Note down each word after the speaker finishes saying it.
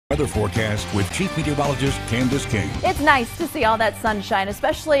Weather forecast with Chief Meteorologist Candace King. It's nice to see all that sunshine,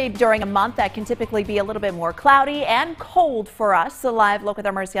 especially during a month that can typically be a little bit more cloudy and cold for us. A live look with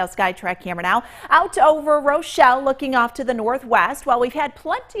our Mercy House SkyTrack camera now. Out over Rochelle, looking off to the northwest. While we've had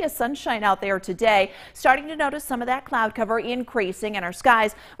plenty of sunshine out there today, starting to notice some of that cloud cover increasing, and our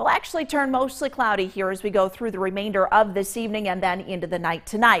skies will actually turn mostly cloudy here as we go through the remainder of this evening and then into the night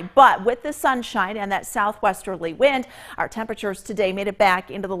tonight. But with the sunshine and that southwesterly wind, our temperatures today made it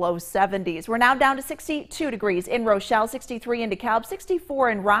back into the low 70s. We're now down to 62 degrees in Rochelle, 63 in DeKalb,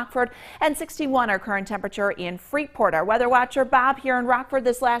 64 in Rockford, and 61 our current temperature in Freeport. Our weather watcher Bob here in Rockford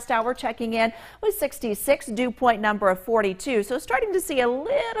this last hour checking in with 66, dew point number of 42. So starting to see a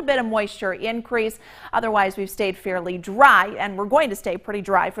little bit of moisture increase. Otherwise, we've stayed fairly dry, and we're going to stay pretty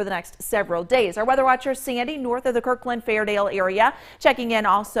dry for the next several days. Our weather watcher Sandy north of the Kirkland-Fairdale area checking in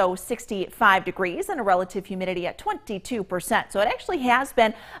also 65 degrees and a relative humidity at 22%. So it actually has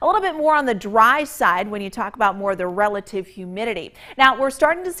been a little bit more on the dry side when you talk about more of the relative humidity. Now we're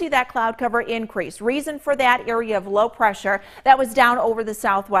starting to see that cloud cover increase. Reason for that, area of low pressure that was down over the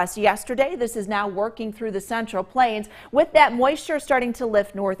southwest yesterday. This is now working through the central plains. With that moisture starting to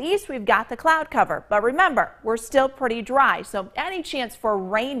lift northeast, we've got the cloud cover. But remember, we're still pretty dry, so any chance for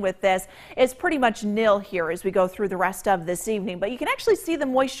rain with this is pretty much nil here as we go through the rest of this evening. But you can actually see the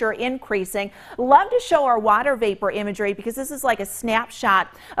moisture increasing. Love to show our water vapor imagery because this is like a snapshot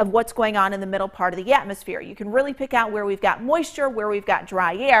of what's going on in the middle part of the atmosphere. You can really pick out where we've got moisture, where we've got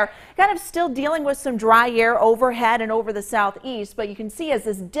dry air, kind of still dealing with some dry air overhead and over the southeast, but you can see as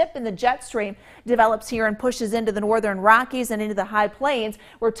this dip in the jet stream develops here and pushes into the northern Rockies and into the high plains,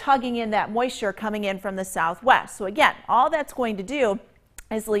 we're tugging in that moisture coming in from the southwest. So again, all that's going to do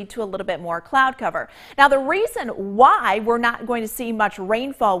is lead to a little bit more cloud cover. Now the reason why we're not going to see much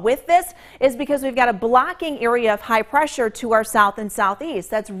rainfall with this is because we've got a blocking area of high pressure to our south and southeast.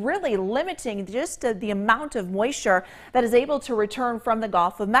 That's really limiting just the amount of moisture that is able to return from the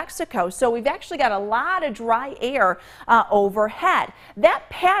Gulf of Mexico. So we've actually got a lot of dry air overhead. That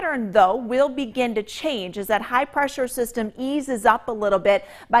pattern though will begin to change as that high pressure system eases up a little bit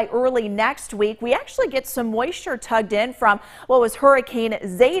by early next week. We actually get some moisture tugged in from what was Hurricane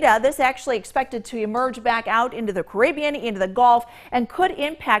Zeta. This actually expected to emerge back out into the Caribbean, into the Gulf, and could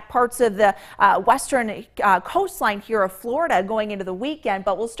impact parts of the western coastline here of Florida going into the weekend.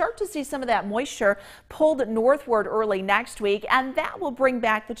 But we'll start to see some of that moisture pulled northward early next week, and that will bring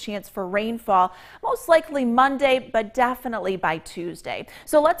back the chance for rainfall, most likely Monday, but definitely by Tuesday.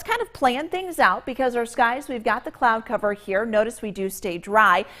 So let's kind of plan things out because our skies, we've got the cloud cover here. Notice we do stay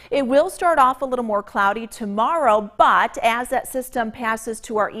dry. It will start off a little more cloudy tomorrow, but as that system passes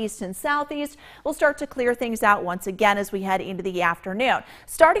to our east and southeast, we'll start to clear things out once again as we head into the afternoon.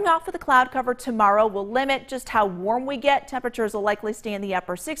 Starting off with the cloud cover tomorrow will limit just how warm we get. Temperatures will likely stay in the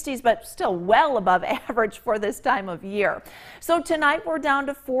upper 60s, but still well above average for this time of year. So tonight we're down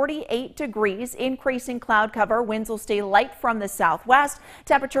to 48 degrees, increasing cloud cover. Winds will stay light from the southwest.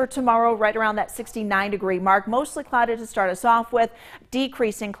 Temperature tomorrow right around that 69-degree mark. Mostly cloudy to start us off with,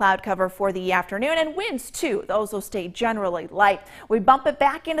 decreasing cloud cover for the afternoon, and winds too. Those will stay generally light. We bump it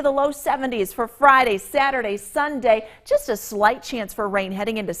back into the low 70s for Friday, Saturday, Sunday. Just a slight chance for rain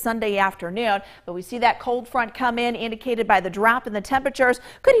heading into Sunday afternoon, but we see that cold front come in, indicated by the drop in the temperatures.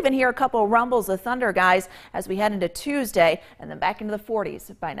 Could even hear a couple rumbles of thunder, guys, as we head into Tuesday, and then back into the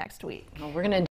 40s by next week. Well, we're going to